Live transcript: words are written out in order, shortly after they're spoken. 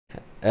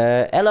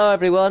Hello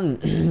everyone,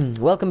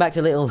 welcome back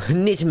to Little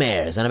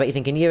Nightmares, and I bet you're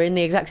thinking you're in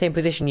the exact same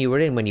position you were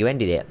in when you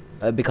ended it,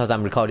 because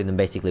I'm recording them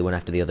basically one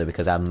after the other,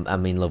 because I'm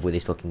in love with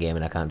this fucking game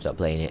and I can't stop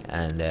playing it,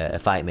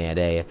 and fight me, I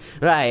dare you.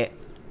 Right,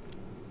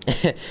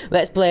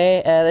 let's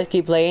play, let's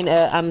keep playing.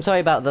 I'm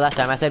sorry about the last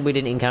time, I said we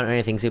didn't encounter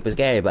anything super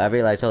scary, but I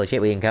realised, holy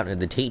shit, we encountered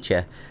the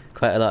teacher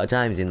quite a lot of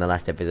times in the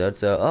last episode,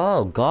 so,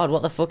 oh god,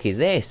 what the fuck is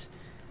this?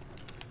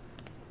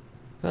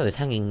 Oh, there's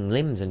hanging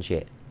limbs and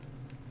shit.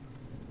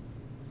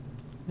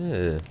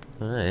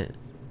 Alright.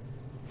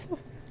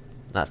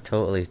 That's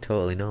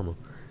totally normal.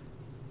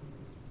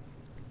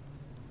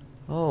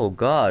 Oh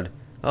god.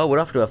 Oh, we're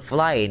off to a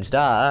flying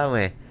start, aren't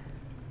we?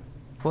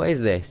 What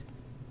is this?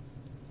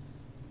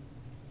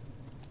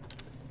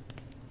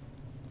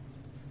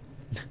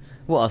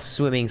 What a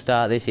swimming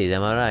start this is,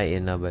 am I right,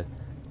 you know, but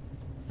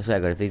I swear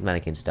to God, if these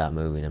mannequins start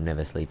moving, I'm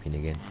never sleeping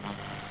again.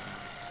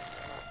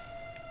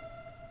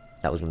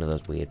 That was one of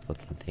those weird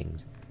fucking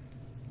things.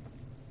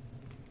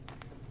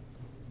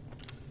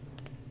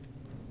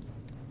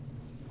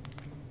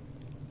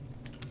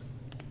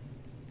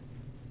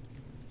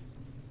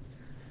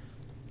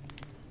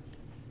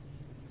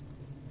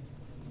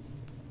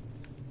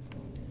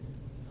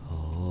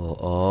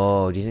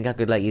 Oh, do you think I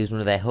could, like, use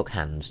one of their hook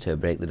hands to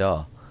break the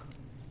door?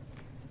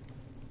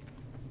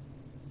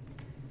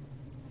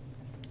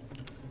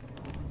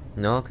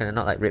 No? Can I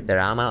not, like, rip their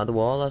arm out of the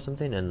wall or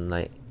something and,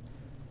 like,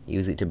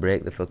 use it to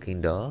break the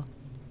fucking door?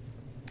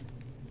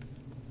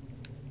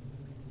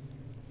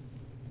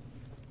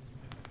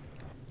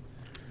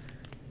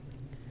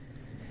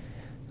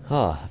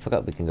 Oh, I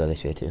forgot we can go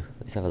this way too.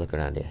 Let's have a look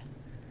around here.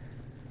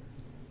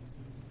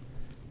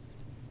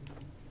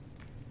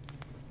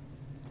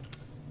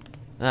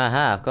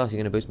 Aha, of course you're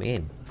gonna boost me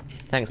in.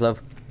 Thanks,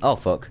 love. Oh,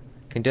 fuck.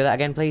 Can you do that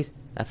again, please?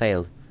 I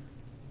failed.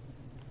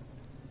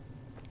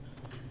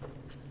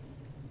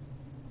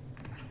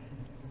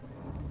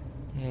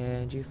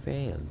 And you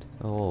failed.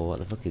 Oh, what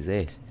the fuck is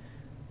this?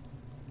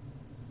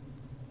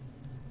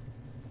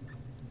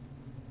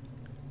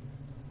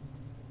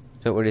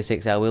 Don't worry,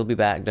 6, I will be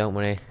back, don't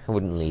worry. I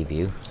wouldn't leave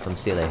you. I'm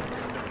silly.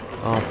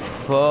 Oh,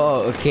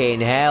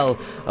 fucking hell.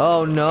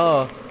 Oh,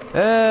 no.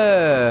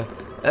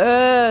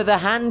 The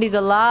hand is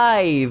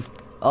alive.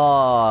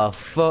 Oh,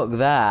 fuck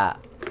that.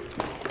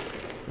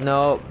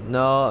 No,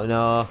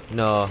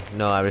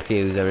 I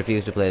refuse. I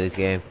refuse to play this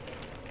game.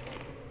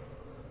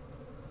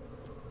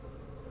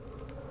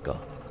 Go.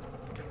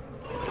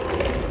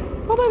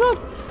 Oh my god.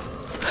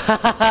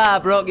 Haha,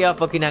 broke your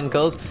fucking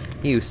ankles.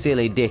 You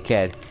silly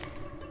dickhead.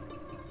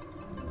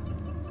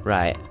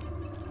 Right.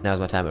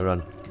 Now's my time to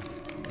run.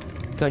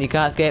 Come on, you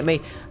can't escape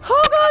me.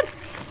 Oh god!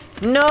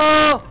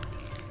 No!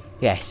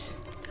 Yes.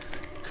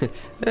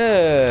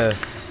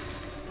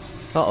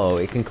 Uh-oh,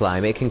 it can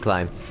climb, it can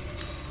climb.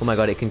 Oh my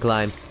god, it can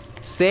climb.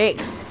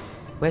 6?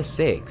 Where's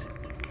 6?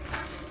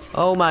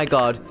 Oh my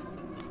god.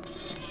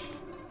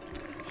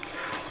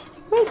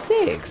 Where's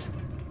 6?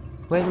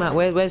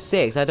 Where's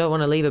 6? I don't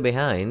want to leave her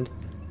behind.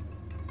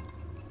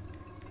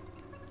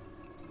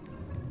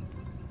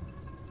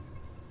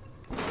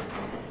 Are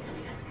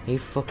you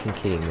fucking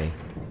kidding me?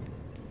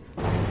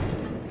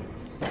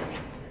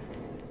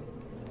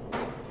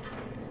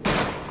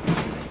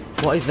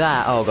 What is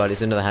that? Oh god,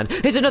 it's another hand.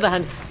 It's another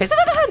hand! It's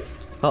another hand!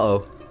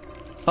 Uh-oh.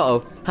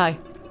 Uh-oh. Hi.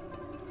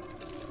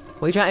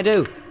 What are you trying to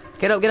do?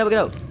 Get up, get up, get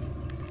up!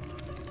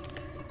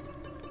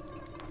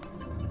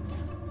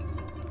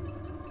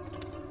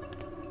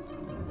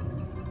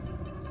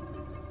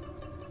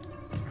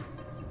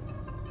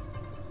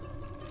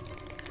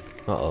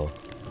 Uh-oh.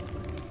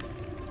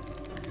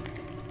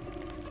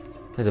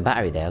 There's a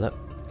battery there, look.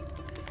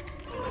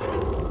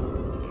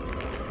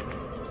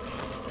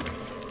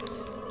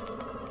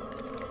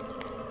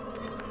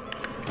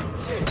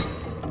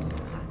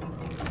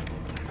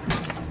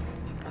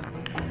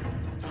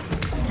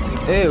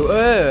 Ew,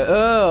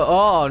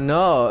 oh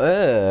no,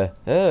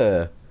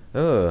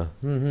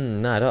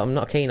 no, I'm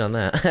not keen on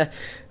that.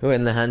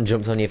 When the hand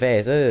jumps on your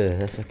face,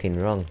 that's fucking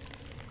wrong.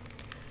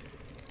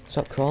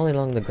 Stop crawling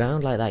along the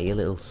ground like that, you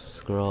little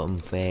scrotum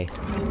face.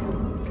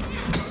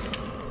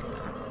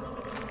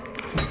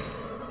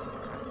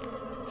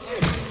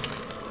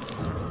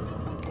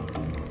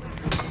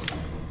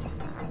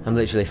 I'm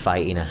literally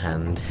fighting a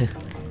hand.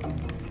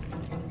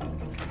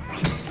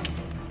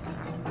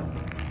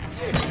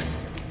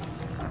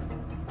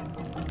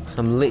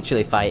 I'm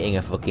literally fighting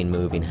a fucking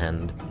moving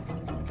hand.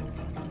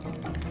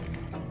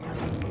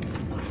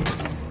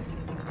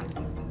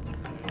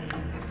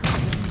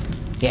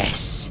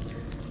 Yes!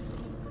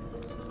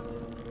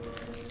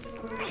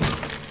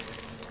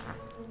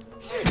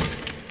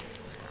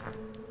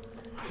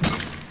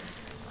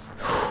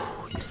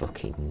 You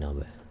fucking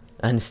knobber.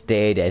 And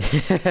stay dead.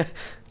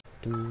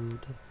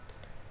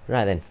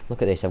 Right then,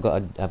 look at this. I've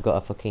got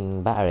a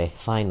fucking battery.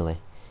 Finally,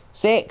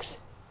 6.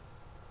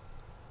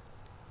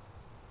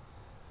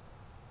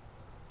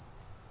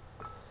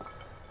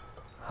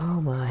 Oh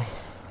my.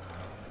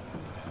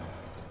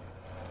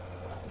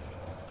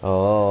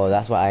 Oh,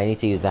 that's why I need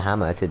to use the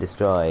hammer to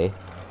destroy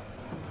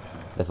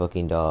the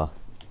fucking door.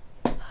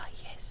 Ah,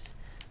 yes.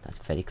 That's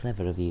very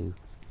clever of you.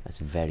 That's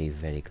very,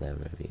 very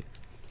clever of you.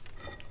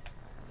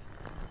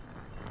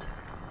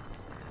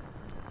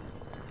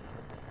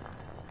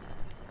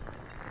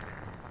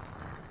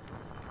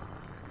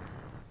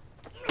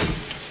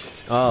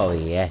 Oh,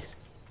 yes.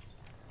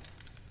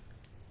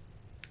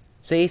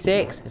 See,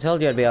 6? I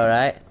told you I'd be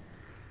alright.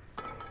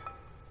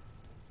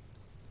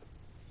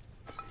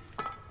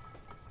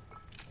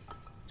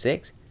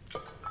 Six?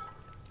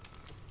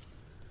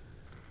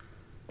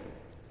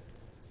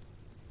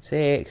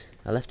 6?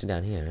 I left her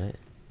down here, right?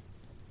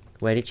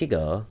 Where did she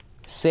go?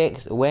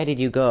 6, where did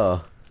you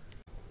go?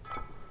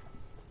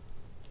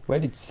 Where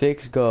did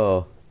 6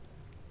 go?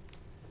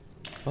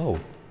 Oh.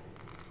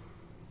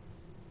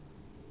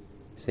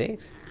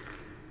 6?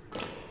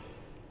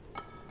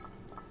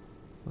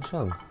 What's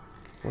wrong?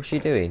 What's she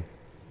doing?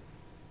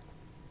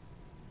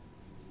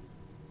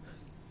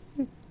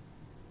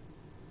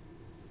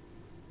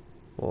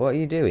 What are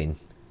you doing?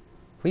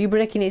 Were you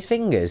breaking its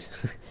fingers?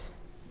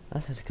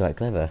 That's quite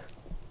clever.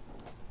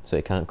 So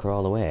it can't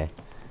crawl away.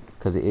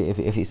 Because if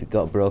it's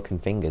got broken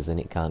fingers, then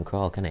it can't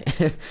crawl, can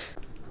it?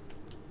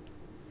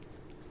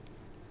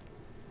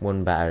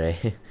 One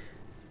battery.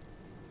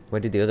 Where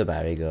did the other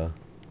battery go?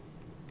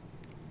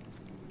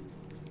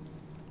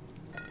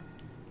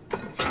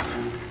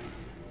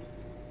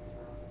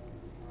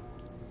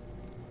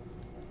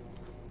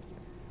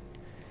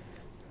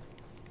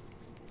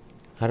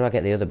 How do I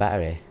get the other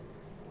battery?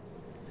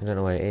 I don't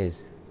know where it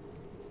is.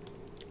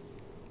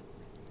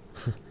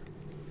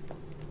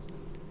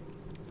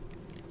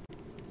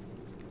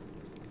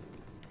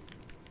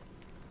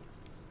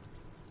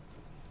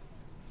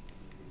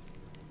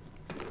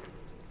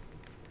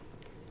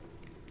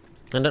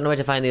 I don't know where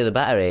to find the other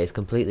battery. It's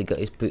completely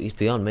it's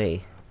beyond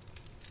me.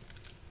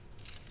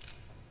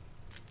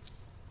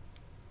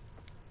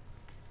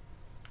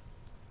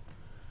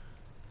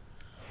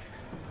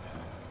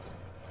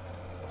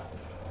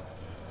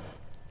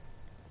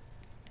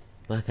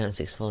 Why can't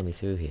 6 follow me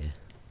through here?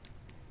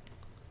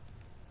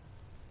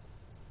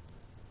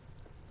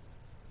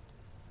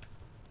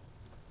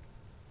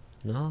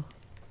 No?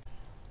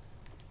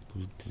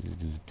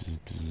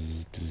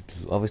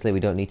 Obviously we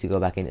don't need to go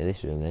back into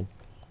this room then.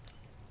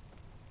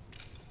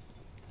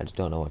 I just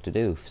don't know what to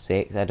do.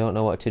 6, I don't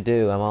know what to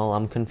do.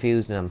 I'm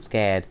confused and I'm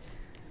scared.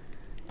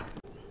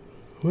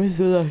 Where's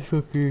the last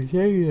fucking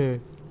thing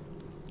then?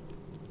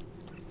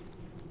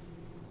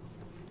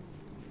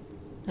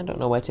 I don't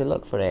know where to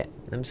look for it.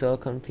 I'm so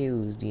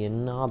confused, you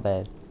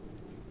knobhead.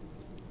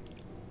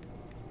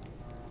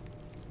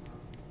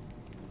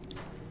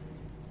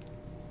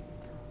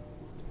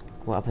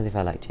 What happens if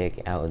I like take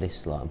it out of this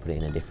slot and put it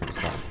in a different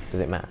slot? Does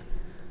it matter?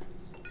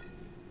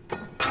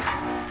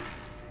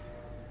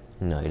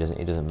 No, it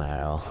doesn't matter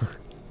at all. How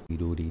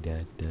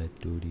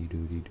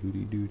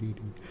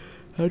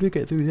do I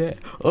get through there?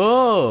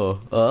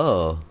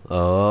 Oh,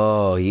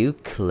 you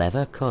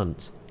clever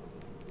cunt.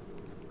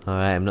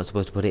 Alright, I'm not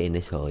supposed to put it in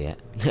this hole yet.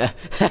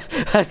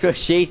 That's what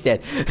she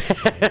said.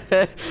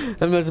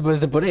 I'm not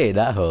supposed to put it in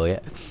that hole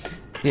yet.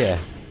 Yeah.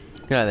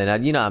 Right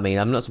then, you know what I mean.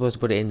 I'm not supposed to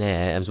put it in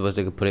there. I'm supposed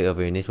to put it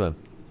over in this one.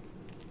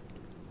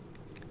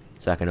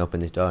 So I can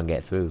open this door and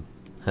get through.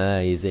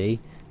 You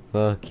see?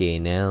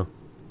 Fucking hell.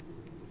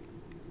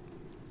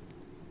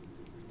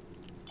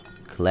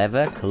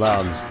 Clever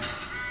clogs.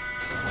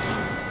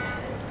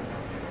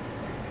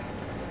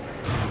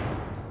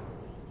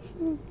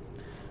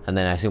 And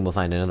then I assume we'll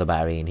find another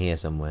battery in here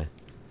somewhere.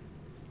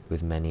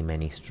 With many,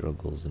 many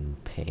struggles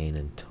and pain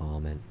and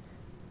torment.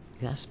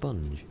 Is that a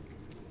sponge?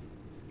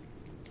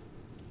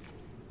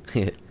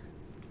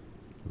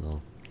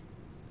 Lol.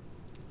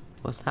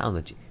 What's that on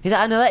the... Is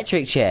that an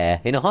electric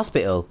chair? In a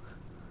hospital?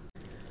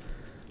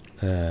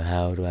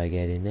 How do I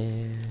get in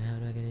there? How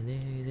do I get in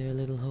there? Is there a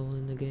little hole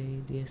in the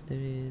gate? Yes, there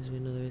is. We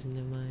know there isn't.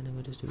 Never mind.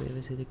 I'm just a bit of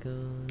a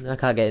silicone. I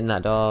can't get in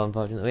that door,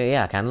 unfortunately.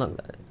 Yeah, I can. Look.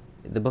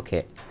 The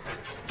bucket.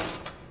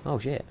 Oh,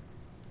 shit.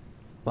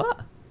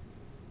 What?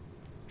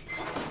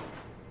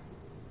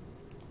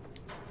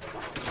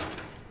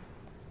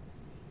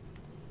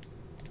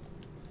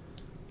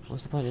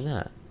 What's the point in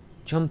that?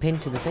 Jump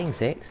into the thing,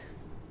 6.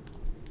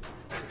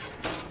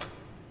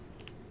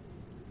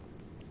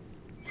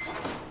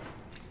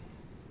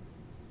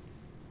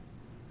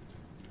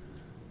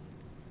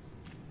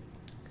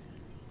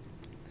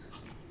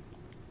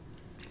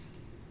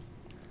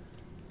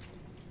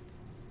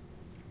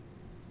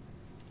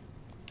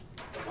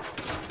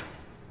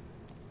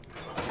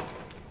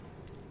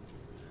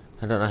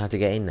 I don't know how to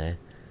get in there.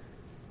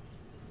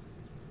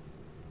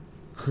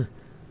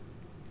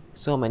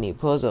 So many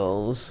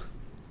puzzles.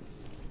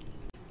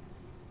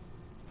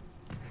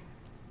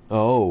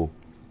 Oh.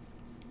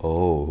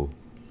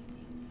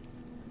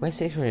 Where's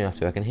 6 running off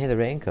to? I can hear the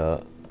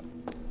raincoat.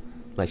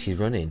 Like she's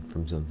running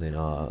from something,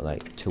 or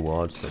like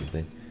towards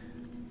something.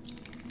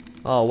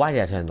 Oh, why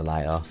did I turn the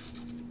light off?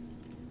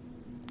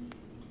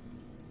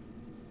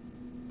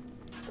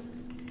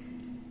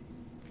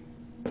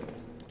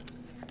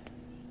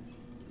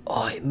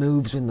 Oh, it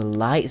moves when the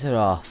lights are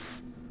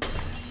off.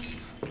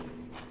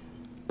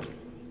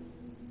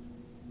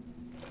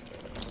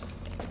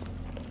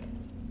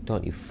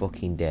 Don't you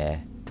fucking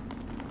dare.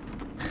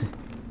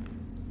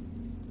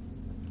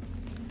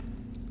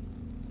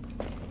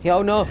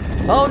 Oh no!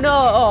 Oh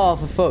no! Oh,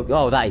 for fuck!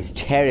 Oh, that is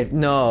terrifying.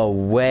 No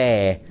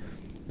way!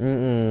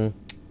 I'm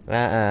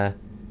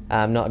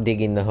not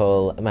digging the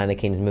whole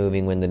mannequins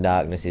moving when the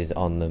darkness is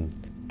on them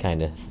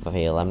kind of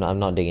feel. I'm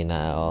not digging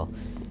that at all.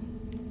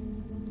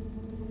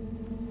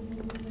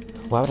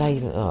 Why would I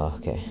even... Oh,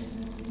 okay.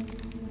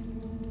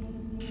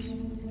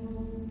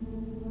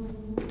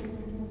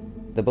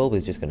 The bulb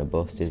is just gonna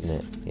bust, isn't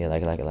it? Yeah,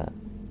 like that.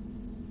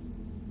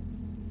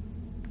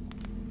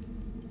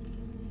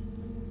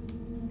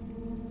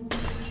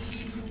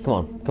 Come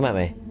on, come at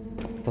me.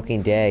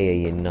 Fucking dare you,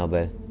 you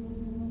knobber.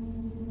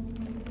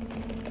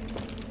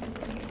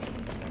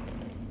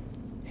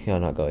 You're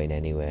not going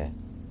anywhere.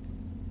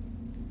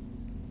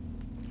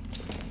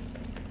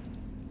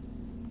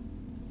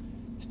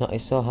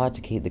 It's so hard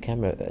to keep the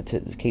camera, to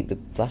keep the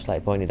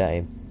flashlight pointed at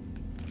him.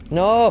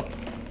 No!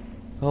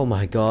 Oh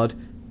my god.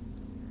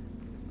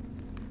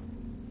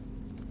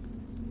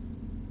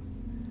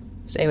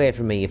 Stay away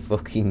from me, you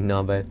fucking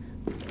knobber.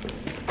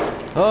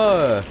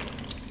 Oh!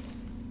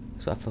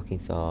 That's what I fucking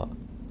thought.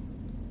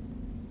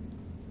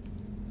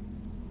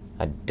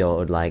 I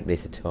don't like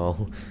this at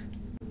all.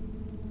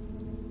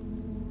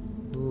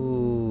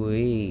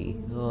 Ooh-wee.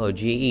 Oh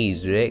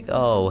jeez, Rick.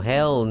 Oh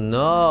hell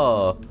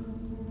no!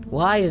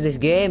 Why does this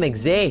game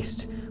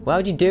exist? Why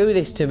would you do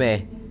this to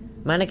me?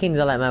 Mannequins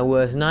are like my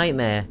worst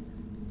nightmare.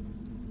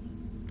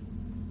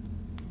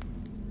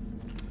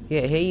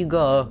 Yeah, here you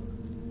go.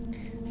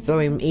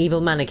 Throwing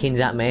evil mannequins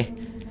at me.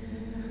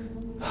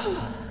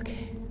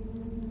 Okay.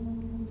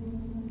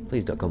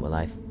 Please don't come to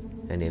life,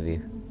 any of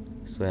you.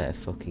 I swear to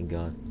fucking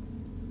God.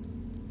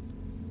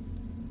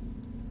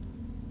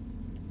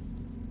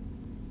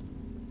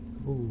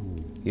 Ooh,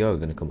 you're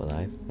gonna come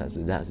alive. That's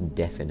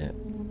definite.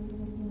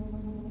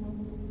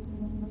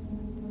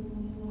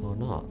 Or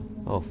not?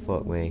 Oh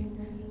fuck me.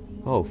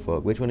 Oh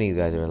fuck. Which one of you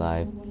guys are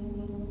alive?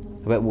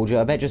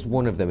 I bet just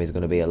one of them is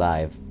gonna be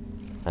alive,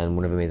 and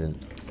one of them isn't.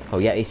 Oh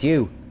yeah, it's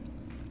you.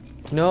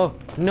 No,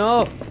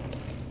 no.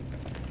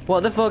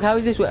 What the fuck? How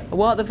is this?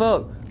 What the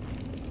fuck?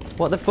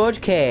 What the fudge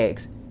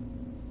cakes?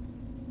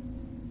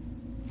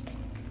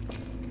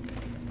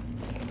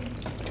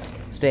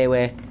 Stay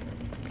away.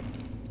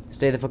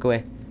 Stay the fuck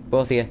away.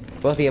 Both of you.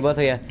 Both of you. Both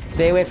of you.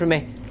 Stay away from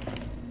me.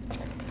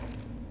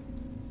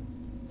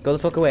 Go the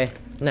fuck away.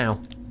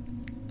 Now.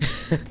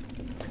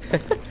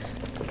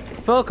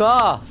 Fuck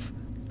off.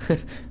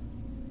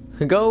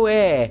 Go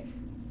away.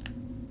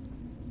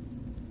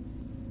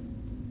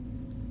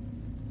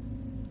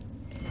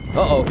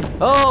 Uh-oh.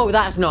 Oh,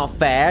 that's not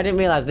fair. I didn't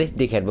realise this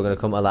dickhead were going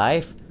to come to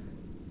life.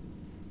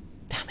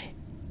 Damn it.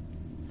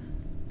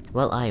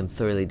 Well, I am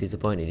thoroughly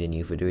disappointed in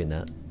you for doing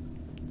that.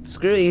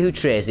 Screw you,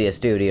 Tracy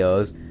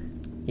Studios.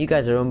 You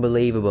guys are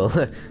unbelievable.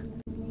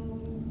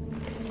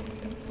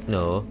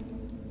 No.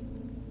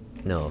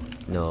 No,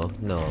 no,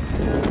 no.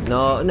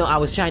 No, no, I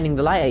was shining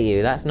the light at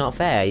you. That's not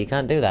fair. You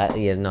can't do that.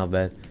 You're not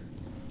bad.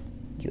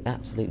 You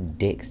absolute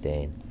dick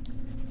stain.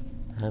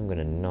 I'm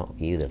gonna knock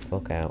you the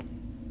fuck out.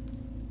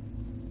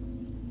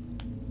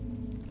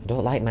 I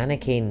don't like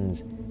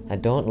mannequins. I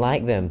don't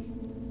like them.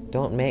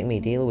 Don't make me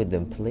deal with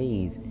them,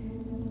 please.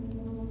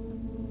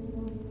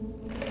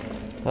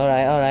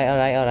 Alright, alright,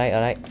 alright, alright,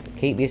 alright.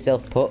 Keep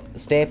yourself put.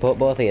 Stay put,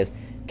 both of you.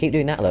 Keep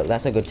doing that, look.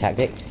 That's a good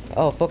tactic.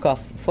 Oh, fuck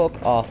off.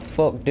 Fuck off.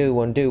 Fuck, do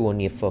one,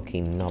 you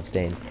fucking knob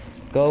stains.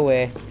 Go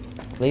away.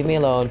 Leave me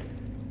alone.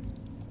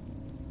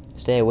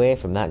 Stay away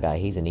from that guy.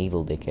 He's an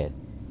evil dickhead.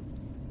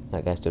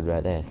 That guy stood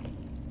right there.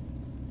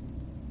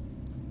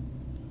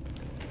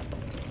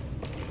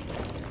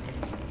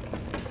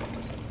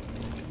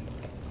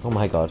 Oh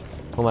my god.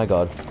 Oh my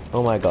god.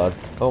 Oh my god.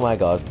 Oh my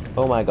god.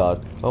 Oh my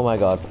god. Oh my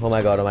god. Oh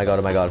my god. Oh my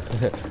god.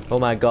 Oh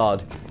my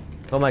god.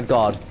 Oh my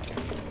god.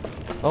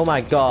 Oh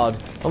my god. Oh my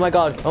god. Oh my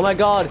god. Oh my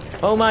god.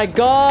 Oh my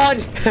god.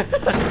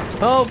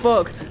 Oh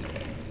fuck.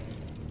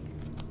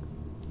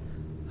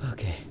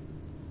 Okay.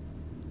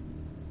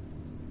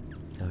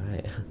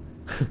 Alright.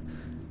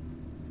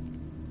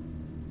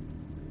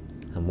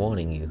 I'm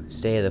warning you.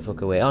 Stay the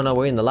fuck away. Oh no,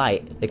 we're in the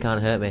light. They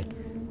can't hurt me.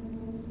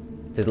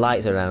 There's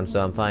lights around,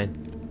 so I'm fine.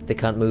 They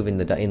can't move in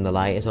the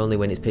light. It's only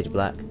when it's pitch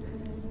black.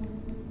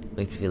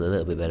 Makes me feel a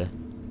little bit better.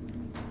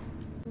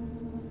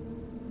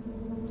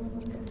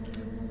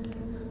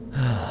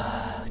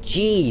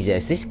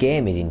 Jesus, this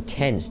game is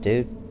intense,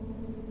 dude.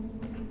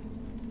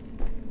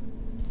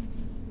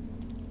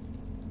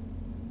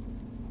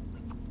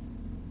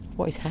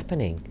 What is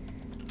happening?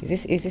 Is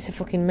this a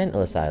fucking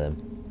mental asylum?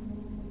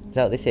 Is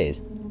that what this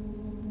is?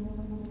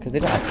 Because they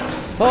don't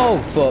have... Oh,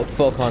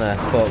 fuck on her,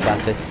 fuck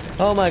bastard.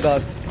 Oh my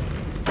god.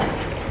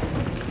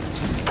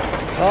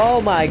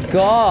 Oh my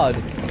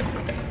god!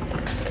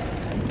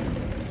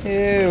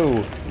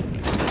 Ew!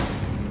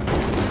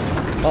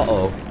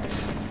 Uh-oh.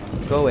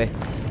 Go away.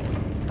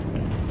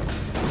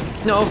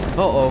 No!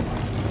 Uh-oh.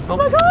 Oh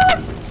my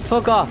god!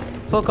 Fuck off!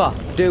 Fuck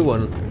off! Do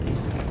one.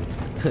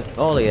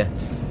 All of you.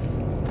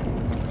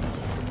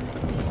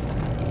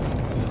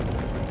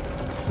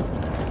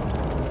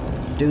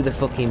 Do the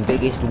fucking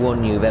biggest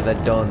one you've ever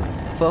done.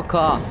 Fuck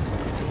off.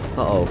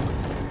 Uh-oh.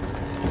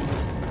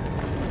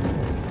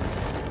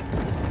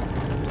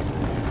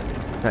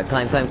 Right,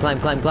 climb, climb, climb,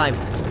 climb, climb.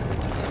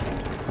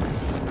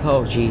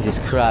 Oh, Jesus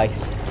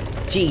Christ.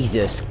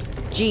 Jesus.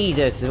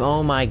 Jesus.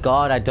 Oh my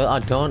God, I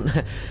don't,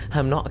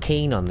 I'm not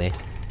keen on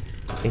this.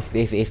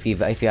 If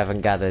you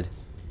haven't gathered.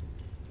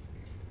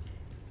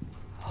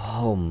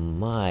 Oh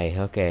my,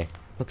 okay.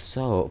 Look,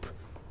 soap.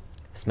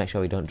 Let's make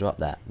sure we don't drop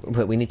that.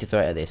 But we need to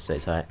throw it at this, so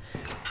it's alright.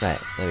 Right,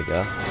 there we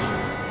go.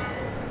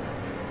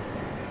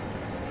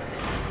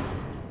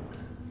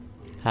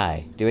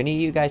 Hi. Do any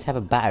of you guys have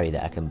a battery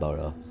that I can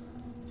borrow?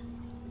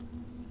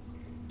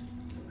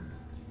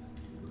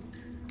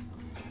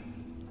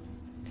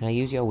 Can I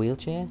use your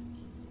wheelchair?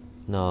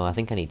 No, I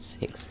think I need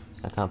 6.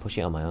 I can't push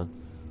it on my own.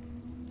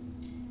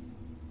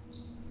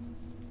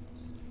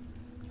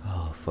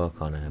 Oh,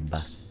 fuck on a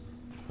bastard.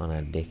 On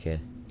a dickhead.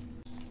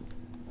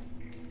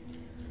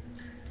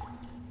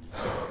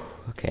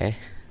 Okay.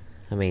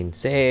 I mean,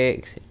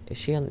 6. Is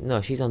she on?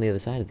 No, she's on the other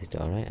side of this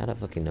door, right? I don't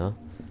fucking know.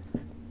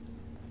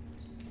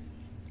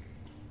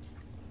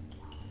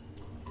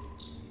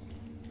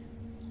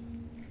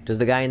 Does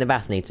the guy in the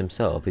bath need some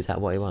soap? Is that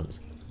what he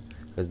wants?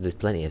 Because there's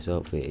plenty of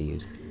soap for you to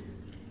use.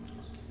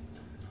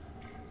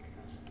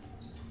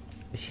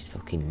 This is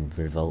fucking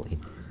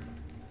revolting.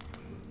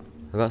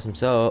 I got some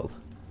soap.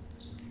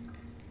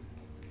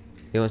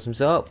 You want some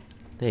soap?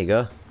 There you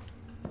go.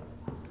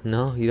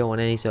 No, you don't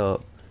want any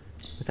soap.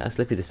 Look at how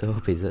slippy the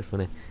soap is, that's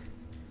funny.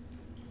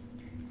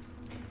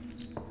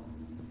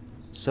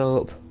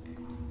 Soap.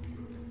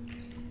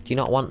 Do you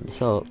not want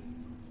soap?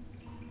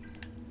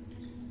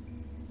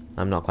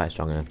 I'm not quite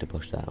strong enough to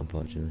push that,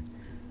 unfortunately.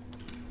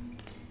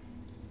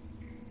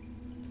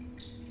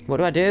 What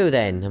do I do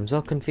then? I'm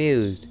so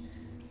confused.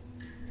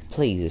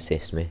 Please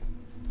assist me.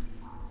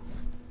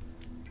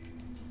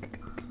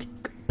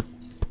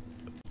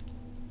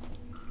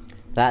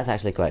 That's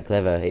actually quite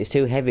clever. It's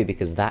too heavy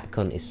because that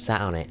cunt is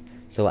sat on it.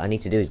 So what I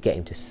need to do is get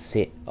him to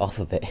sit off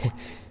of it.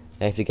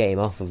 I have to get him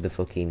off of the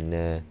fucking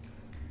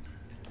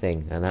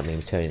thing, and that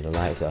means turning the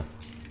lights off.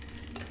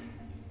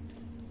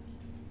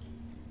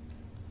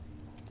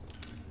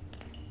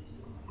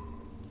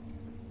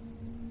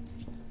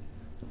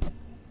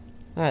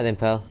 Alright then,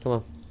 pal. Come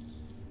on.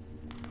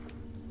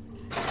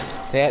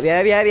 Yep.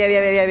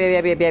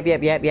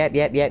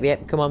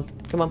 Come on.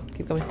 Come on.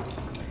 Keep coming.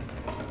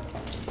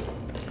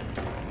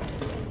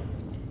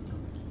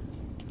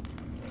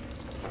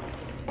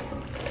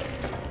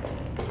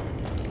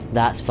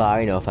 That's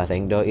far enough, I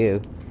think, don't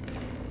you?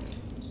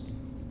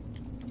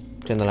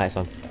 Turn the lights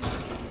on.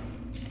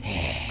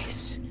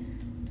 Yes.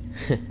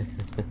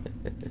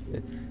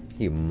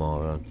 You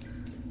moron.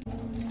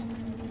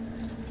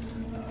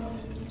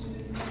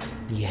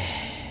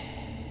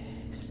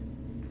 Yes.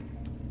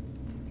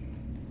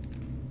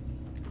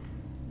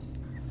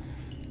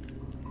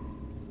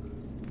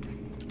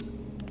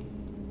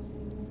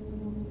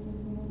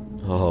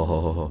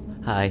 Oh,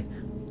 hi.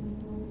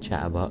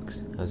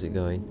 Chatterbox, how's it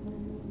going?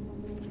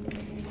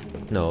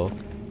 No.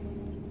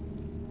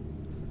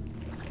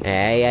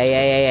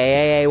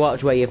 Hey,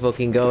 watch where you're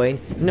fucking going.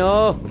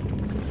 No!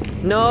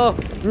 No!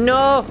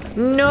 No!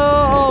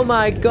 No! Oh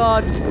my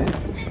God!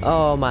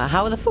 Oh my,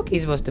 how the fuck are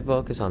you supposed to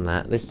focus on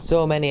that? There's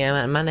so many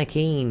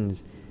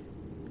mannequins.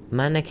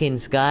 Mannequin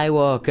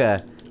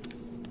Skywalker.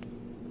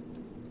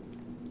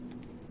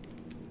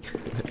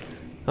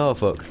 Oh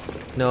fuck.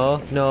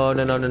 No, no,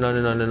 no, no, no, no,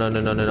 no, no, no,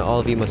 no, no, no, no, all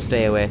of you must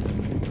stay away.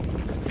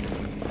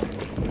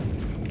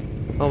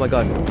 Oh my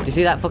God, did you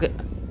see that fucking...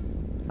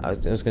 I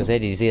was gonna say,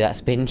 did you see that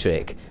spin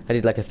trick? I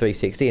did like a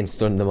 360 and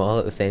stunned them all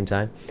at the same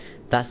time.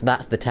 That's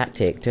the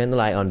tactic. Turn the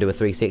light on, do a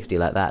 360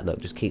 like that. Look,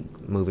 just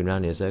keep moving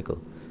around in a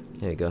circle.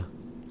 There we go.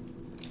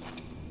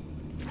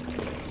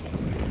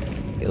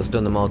 It'll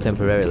stun them all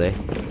temporarily.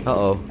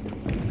 Uh-oh.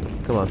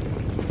 Come on.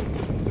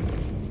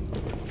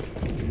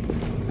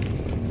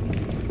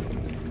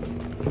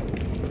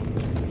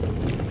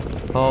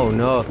 Oh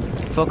no.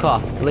 Fuck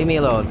off. Leave me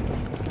alone.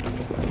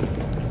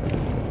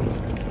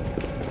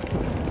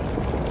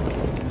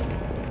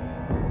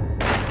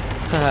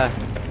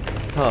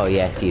 Oh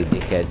yes, you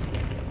dickheads.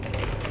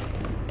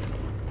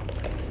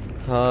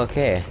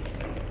 Okay.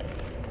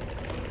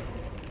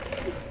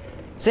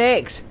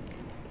 6!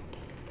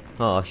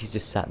 Oh, she's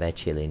just sat there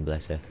chilling,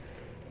 bless her.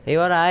 Are you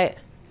alright?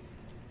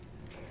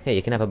 Here,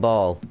 you can have a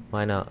ball.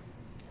 Why not?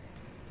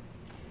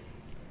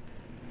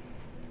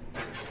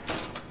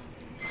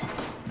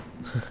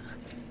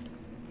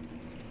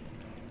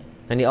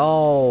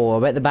 Oh, I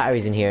bet the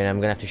battery's in here and I'm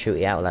gonna have to shoot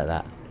it out like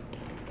that.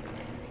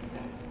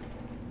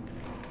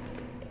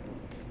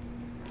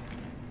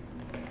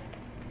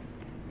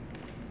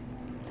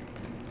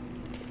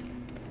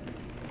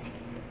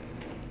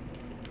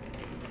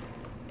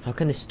 How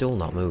can this stool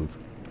not move?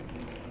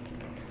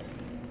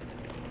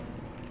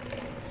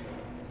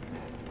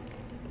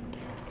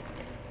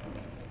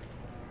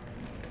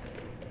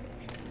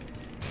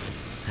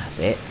 That's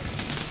it.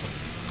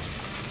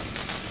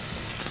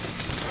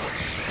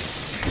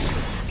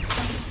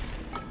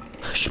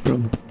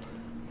 Sprump.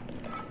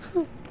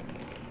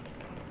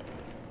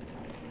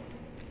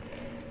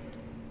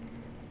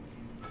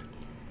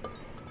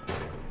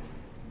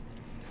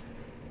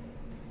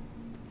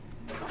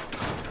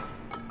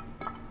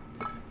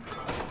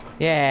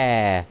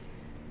 Yeah.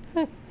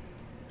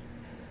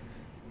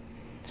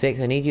 6,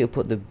 I need you to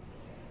put the...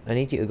 I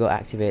need you to go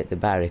activate the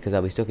battery, because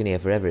I'll be stuck in here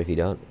forever if you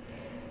don't.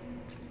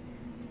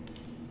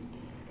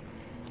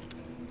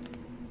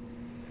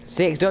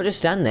 6, don't just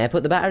stand there,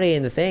 put the battery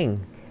in the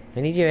thing.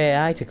 I need your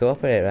AI to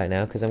cooperate right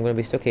now, because I'm going to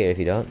be stuck here if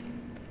you don't.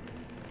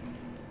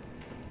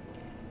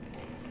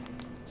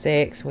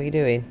 6, what are you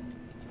doing?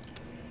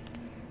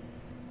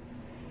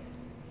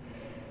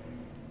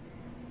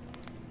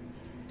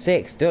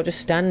 Six, don't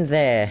just stand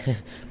there.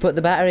 Put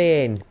the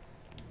battery in.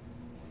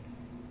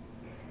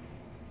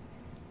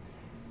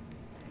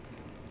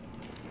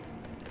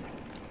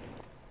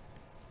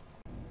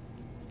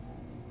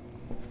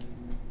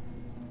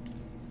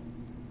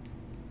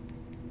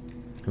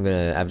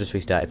 I've just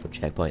restarted from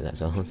checkpoint,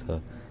 that's all,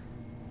 so.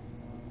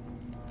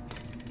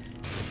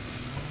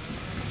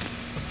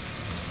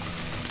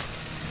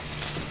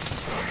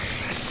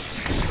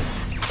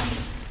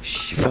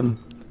 Shh. Sounds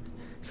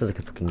like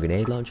a fucking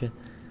grenade launcher.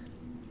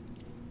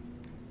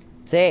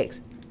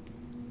 6.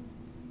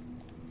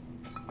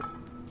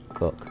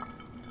 Fuck.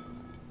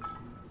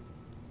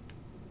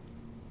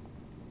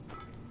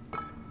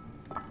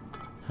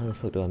 How the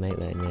fuck do I make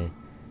that in there?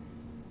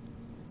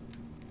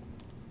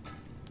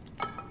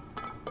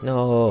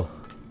 No.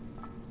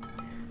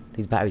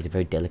 These batteries are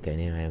very delicate, and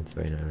here I am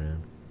throwing it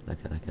around like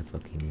a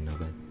fucking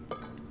knobhead.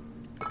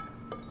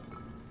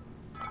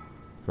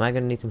 Am I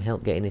gonna need some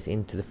help getting this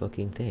into the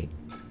fucking thing?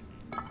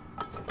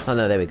 Oh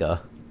no, there we go.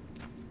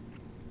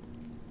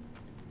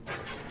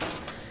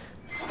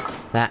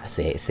 That's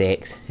it,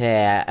 6.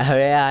 Yeah, her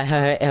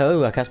AI,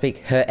 oh, I can't speak.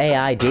 Her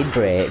AI did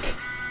break.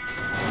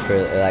 For,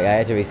 like, I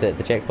had to reset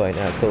the checkpoint.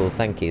 Oh, cool,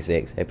 thank you,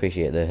 6. I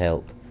appreciate the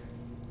help.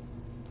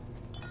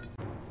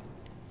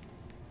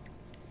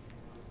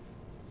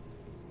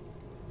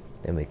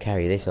 Then we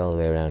carry this all the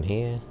way around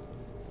here.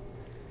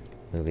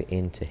 Move it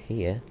into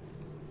here.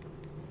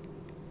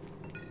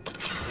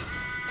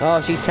 Oh,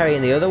 she's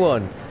carrying the other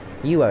one.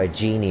 You are a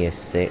genius,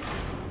 6.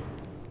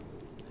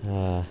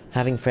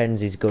 Having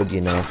friends is good, you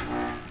know.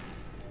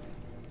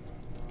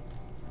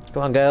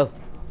 Come on, girl.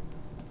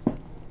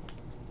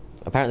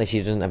 Apparently she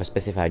doesn't have a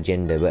specified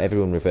gender, but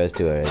everyone refers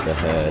to her as a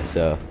her,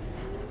 so...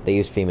 They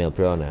use female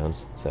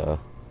pronouns, so...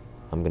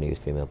 I'm gonna use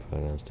female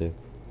pronouns too.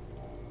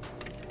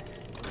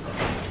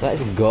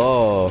 Let's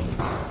go!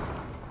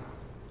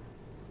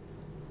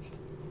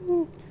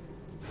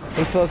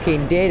 We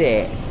fucking did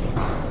it!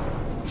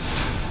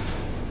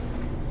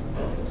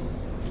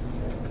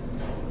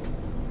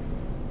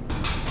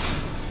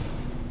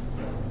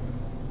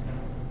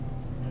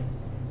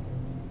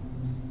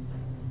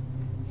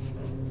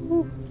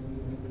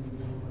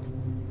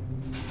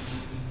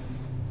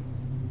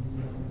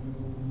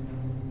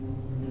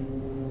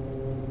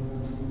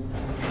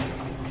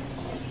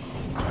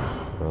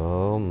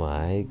 Oh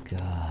my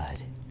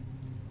god.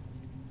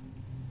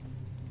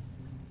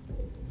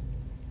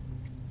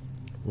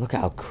 Look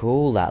how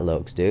cool that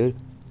looks, dude.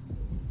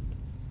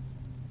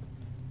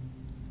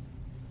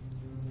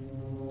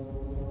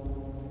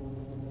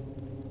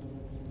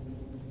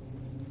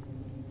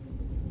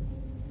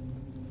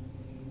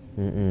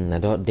 I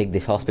don't dig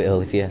this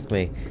hospital, if you ask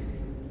me.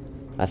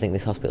 I think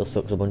this hospital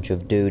sucks a bunch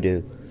of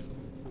doo-doo.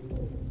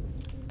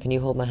 Can you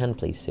hold my hand,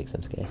 please, 6?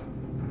 I'm scared.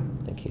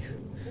 Thank you.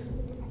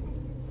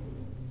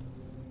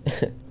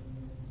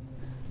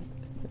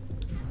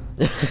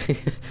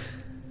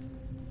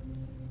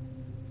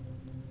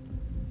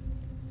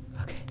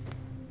 Okay.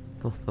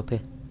 Come on, up here.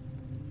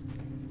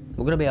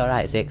 We're gonna be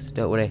alright, 6.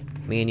 Don't worry.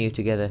 Me and you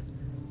together.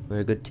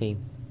 We're a good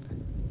team.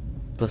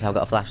 Plus, I've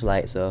got a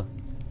flashlight, so...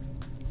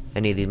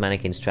 Any of these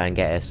mannequins try and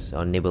get us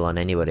or nibble on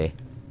anybody,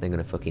 they're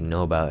gonna fucking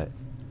know about it.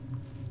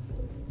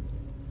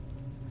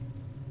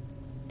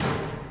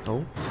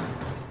 Oh.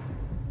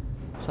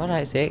 It's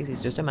alright, 6.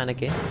 It's just a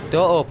mannequin.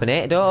 Don't open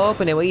it. Don't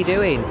open it. What are you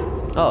doing?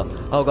 Oh.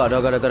 Oh god.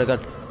 Oh god. Oh god. Oh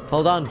god.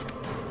 Hold on.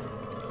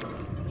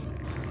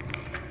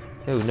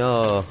 Oh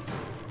no.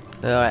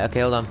 Alright.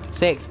 Okay. Hold on.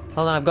 6.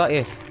 Hold on. I've got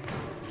you.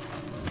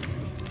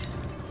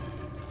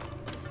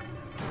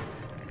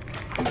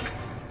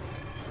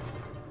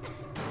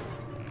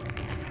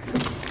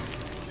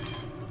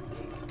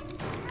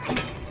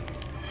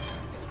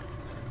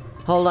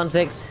 Hold on,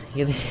 6.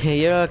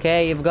 You're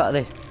okay. You've got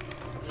this.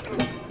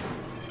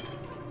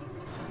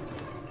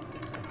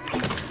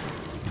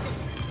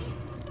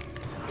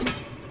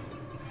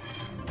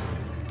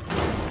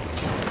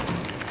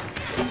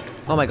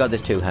 Oh my god,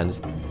 there's 2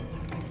 hands.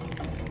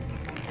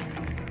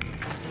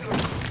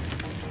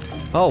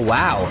 Oh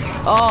wow.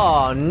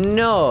 Oh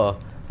no.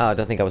 Oh, I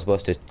don't think I was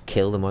supposed to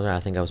kill them, was I? I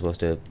think I was supposed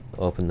to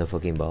open the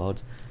fucking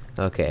boards.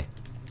 Okay.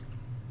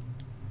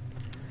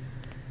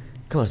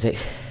 Come on,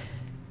 6.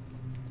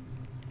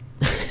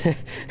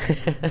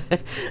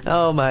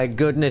 Oh my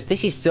goodness,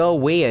 this is so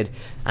weird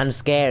and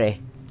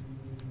scary.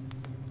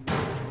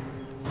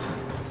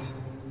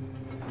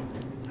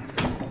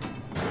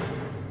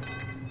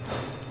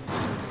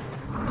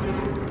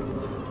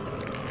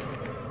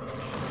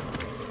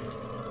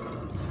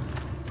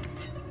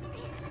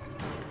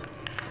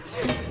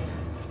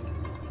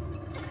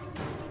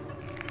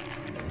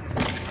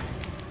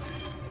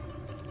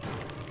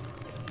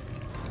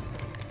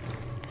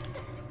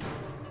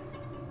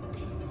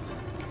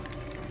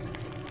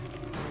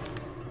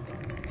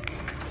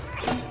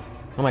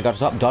 Oh my god,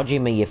 stop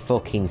dodging me, you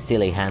fucking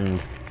silly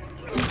hand.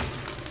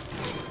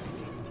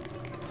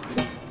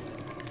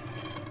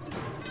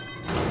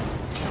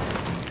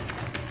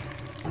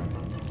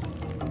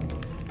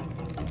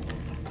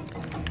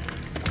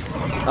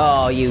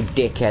 Oh, you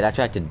dickhead. I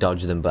tried to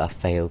dodge them, but I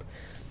failed.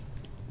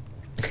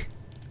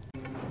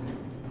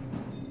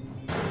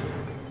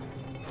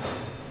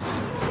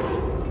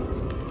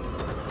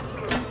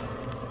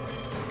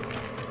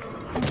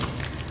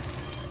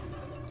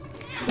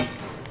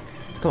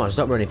 Come on,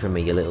 stop running from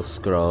me, you little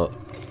scroat.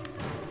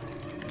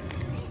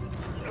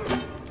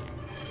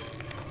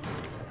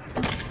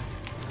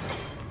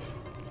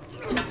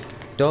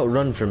 Don't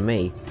run from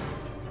me.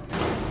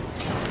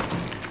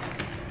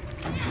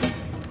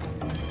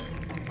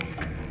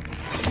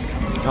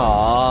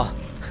 Aww.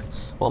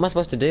 What am I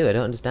supposed to do? I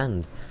don't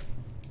understand.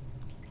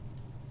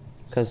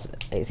 Because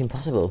it's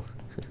impossible.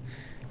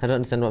 I don't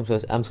understand what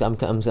I'm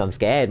supposed to... I'm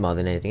scared more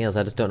than anything else.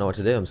 I just don't know what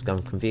to do. I'm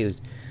confused.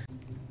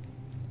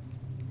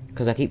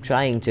 Because I keep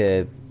trying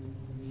to,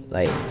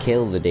 like,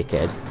 kill the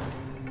dickhead.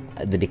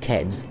 The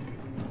dickheads.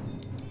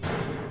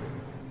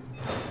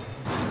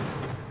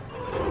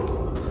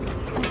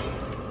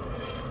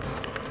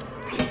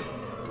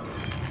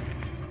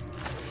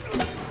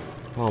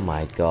 Oh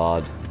my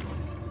god.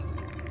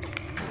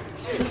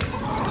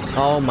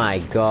 Oh my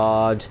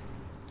god.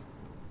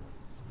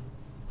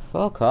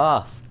 Fuck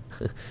off.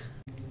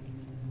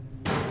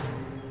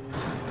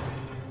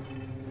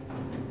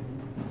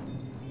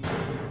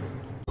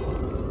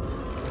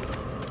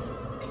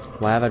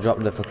 Why have I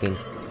dropped the fucking...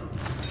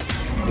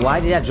 Why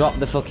did I drop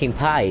the fucking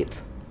pipe?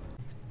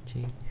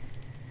 Gee.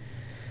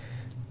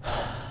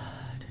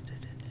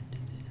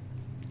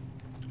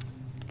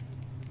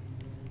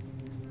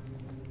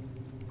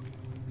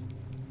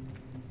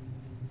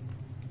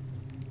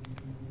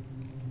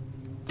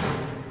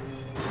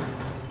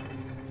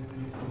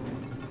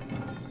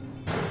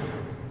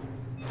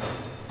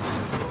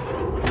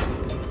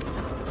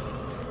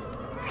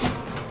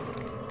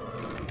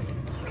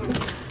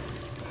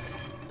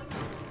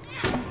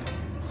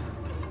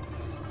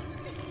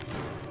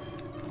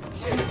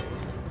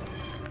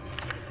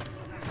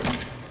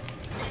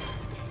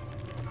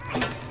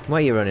 Where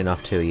are you running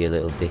off to, you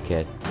little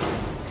dickhead?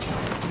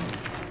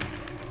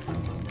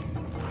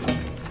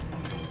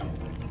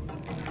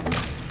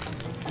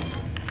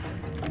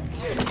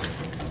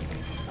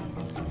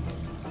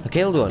 I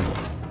killed one.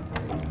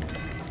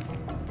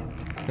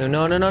 No,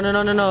 no, no, no,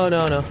 no, no, no,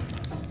 no, no.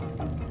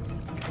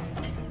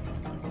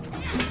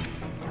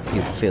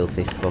 You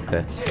filthy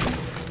fucker.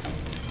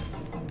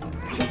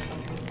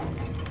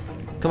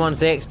 Come on,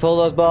 Six, pull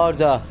those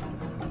boards off.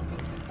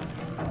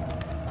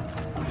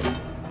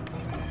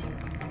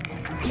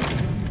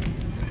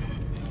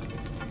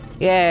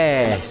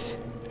 Yes!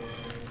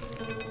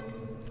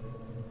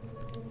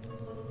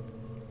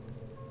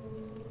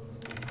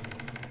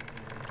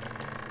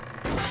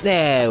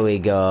 There we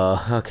go.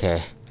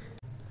 Okay.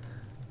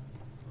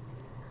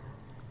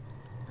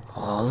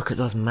 Oh, look at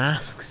those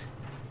masks.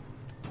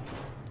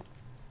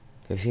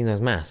 Have you seen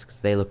those masks?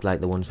 They look like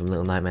the ones from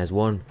Little Nightmares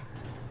 1.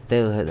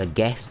 They look like the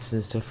guests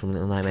and stuff from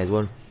Little Nightmares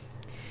 1.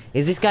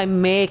 Is this guy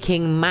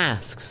making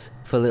masks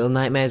for Little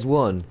Nightmares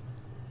 1?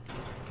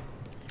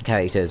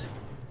 Characters.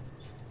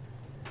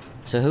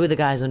 So who are the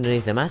guys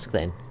underneath the mask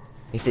then?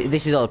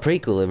 This is all a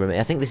prequel,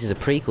 I think this is a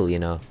prequel, you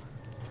know.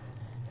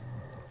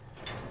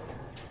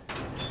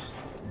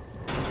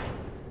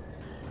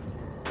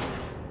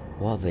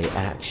 What the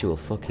actual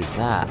fuck is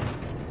that?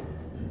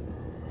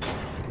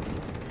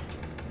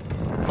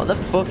 What the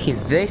fuck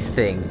is this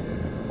thing?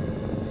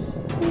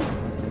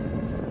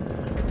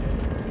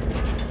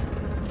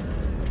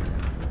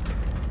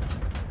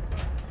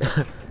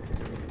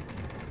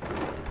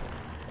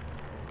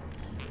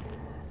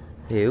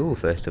 Ew,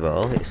 first of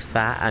all, it's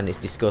fat and it's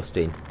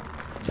disgusting.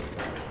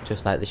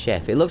 Just like the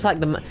chef. It looks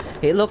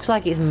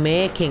like it's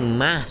making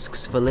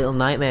masks for Little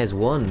Nightmares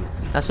 1.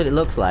 That's what it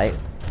looks like.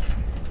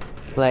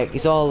 Like,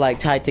 it's all like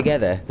tied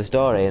together, the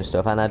story and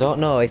stuff, and I don't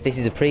know if this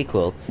is a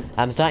prequel.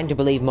 I'm starting to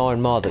believe more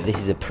and more that this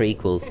is a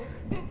prequel.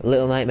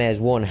 Little Nightmares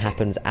 1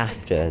 happens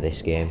after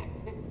this game.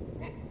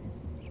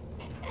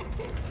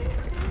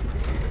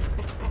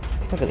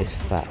 Look at this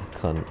fat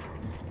cunt.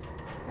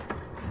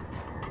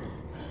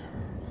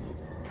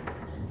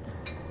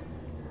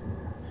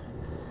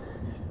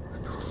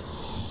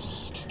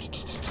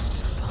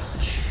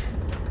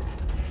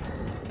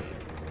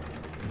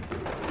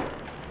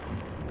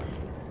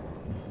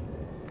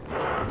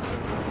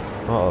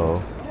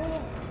 Uh-oh.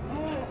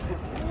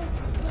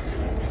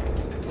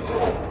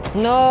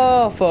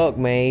 No, fuck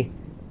me.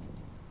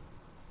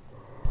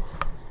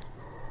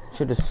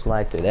 Should have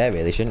slid through there,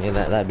 really, shouldn't you?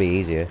 That'd be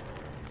easier.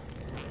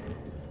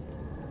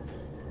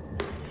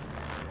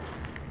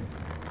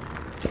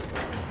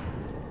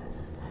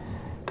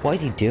 What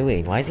is he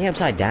doing? Why is he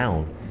upside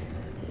down?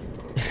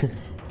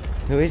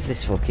 Who is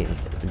this fucking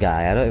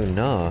guy? I don't even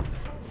know.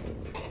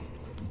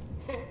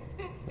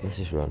 Let's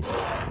just run.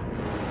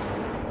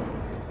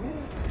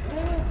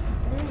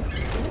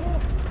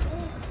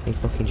 Are you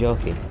fucking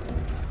joking?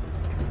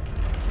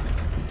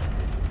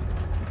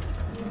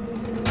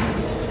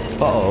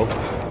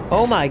 Uh-oh.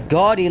 Oh my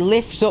god, he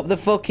lifts up the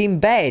fucking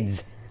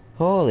beds.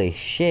 Holy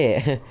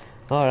shit.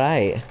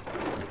 Alright.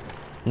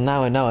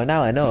 Now I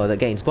know that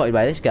getting spotted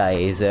by this guy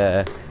is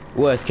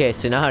worst case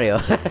scenario.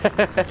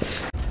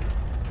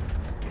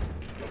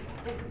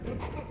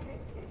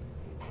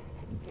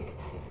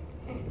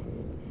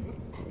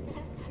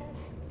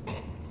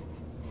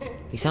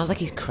 He sounds like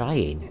he's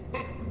crying.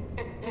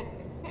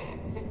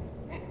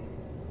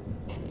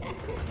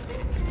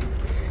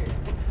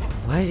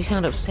 Why does he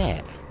sound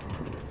upset?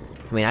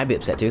 I mean, I'd be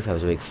upset too if I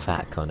was a big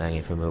fat cunt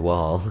hanging from a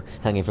wall,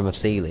 hanging from a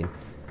ceiling.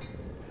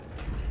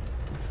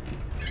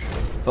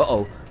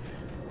 Uh-oh.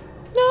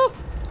 No!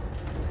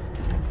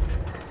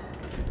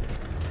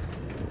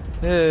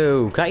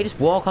 Oh, can't you just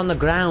walk on the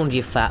ground,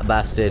 you fat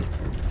bastard?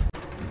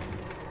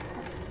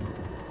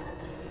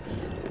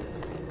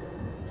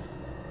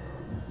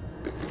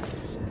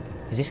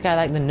 Is this guy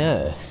like the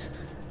nurse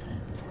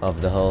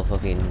of the whole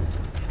fucking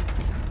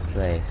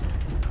place?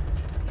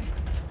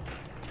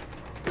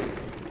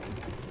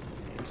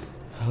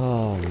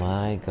 Oh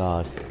my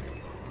god.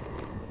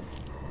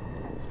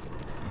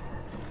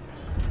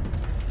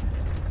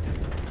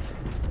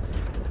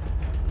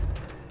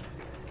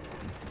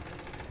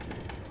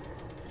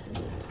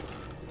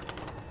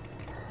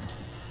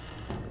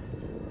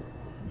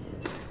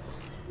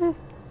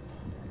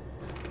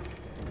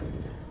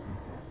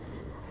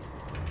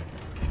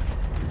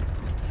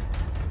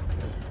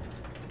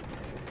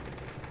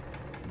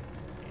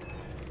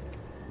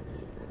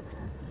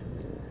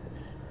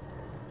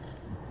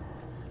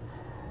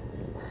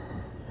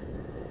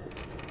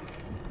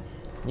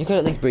 You could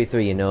at least breathe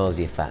through your nose,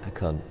 you fat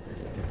cunt.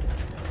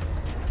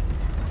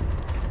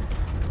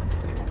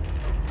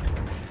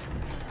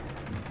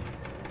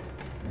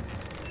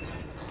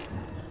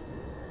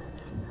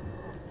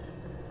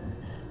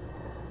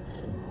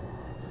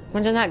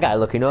 Imagine that guy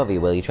looking over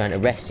you while you're trying to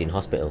rest in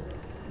hospital.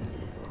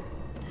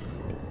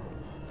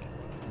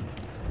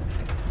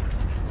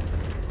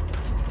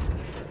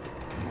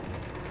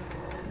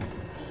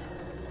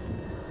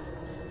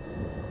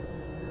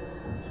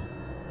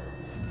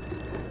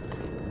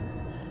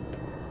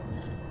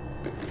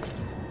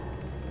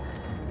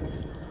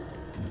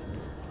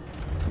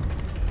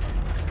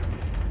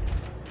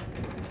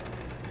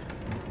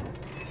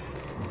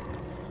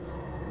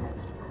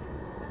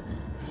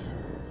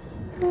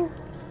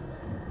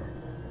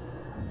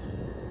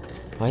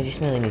 Why is he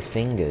smelling his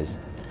fingers?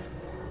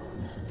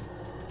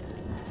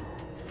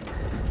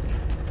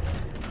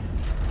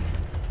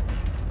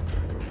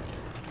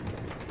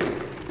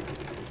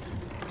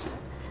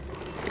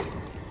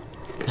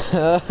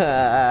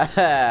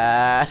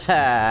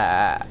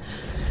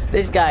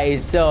 This guy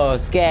is so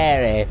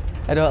scary.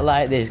 I don't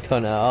like this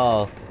cunt at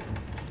all.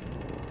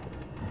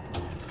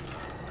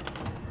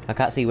 I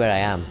can't see where I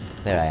am.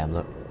 There I am,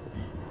 look.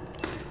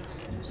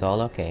 It's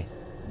all okay.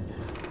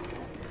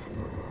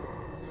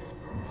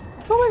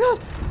 Oh my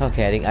god!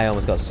 Okay, I think I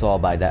almost got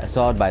sawed by that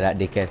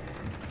dickhead.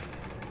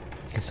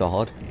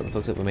 Sawed? What the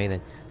fuck's up with me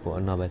then? What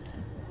a knobhead.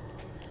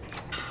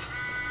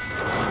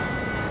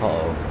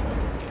 Uh-oh.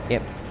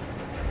 Yep.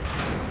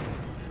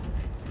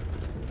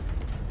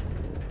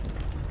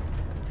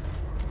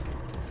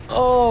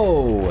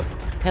 Oh!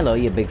 Hello,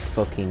 you big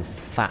fucking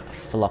fat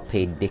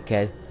floppy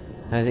dickhead.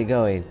 How's it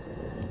going?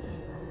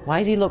 Why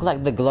does he look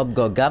like the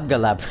Globgo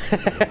Gabgalab?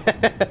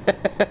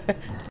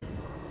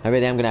 I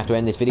really am going to have to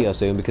end this video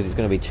soon because it's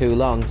going to be too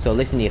long. So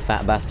listen, you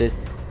fat bastard.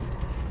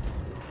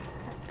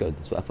 Good,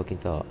 that's what I fucking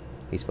thought.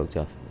 He's fucked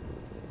off.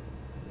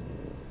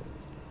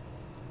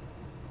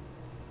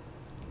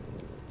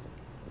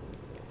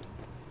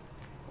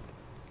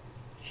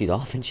 She's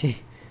off, isn't she?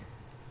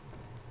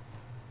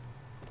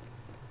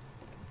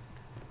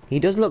 He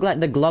does look like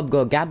the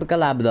Globgo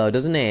Gabgalab though,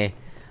 doesn't he?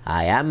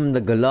 I am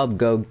the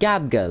Globgo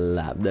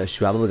Gabgalab, the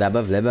Shwabble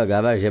Dabba Flibba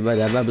Gabba Shibba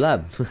Dabba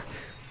Blab.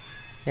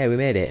 Yeah, we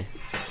made it.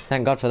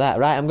 Thank God for that.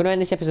 Right, I'm going to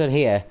end this episode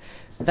here.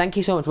 Thank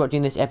you so much for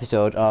watching this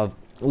episode of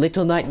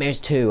Little Nightmares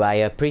 2. I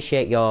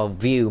appreciate your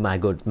view, my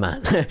good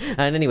man.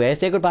 And anyway,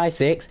 say goodbye,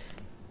 Six.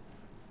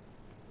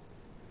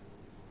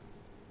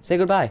 Say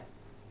goodbye.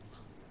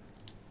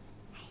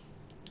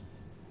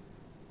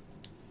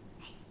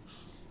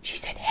 She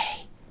said,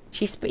 hey.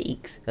 She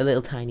speaks a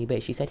little tiny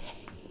bit. She said,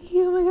 hey.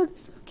 Oh my god,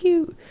 that's so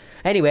cute.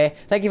 Anyway,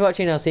 thank you for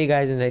watching. I'll see you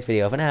guys in the next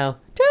video. For now.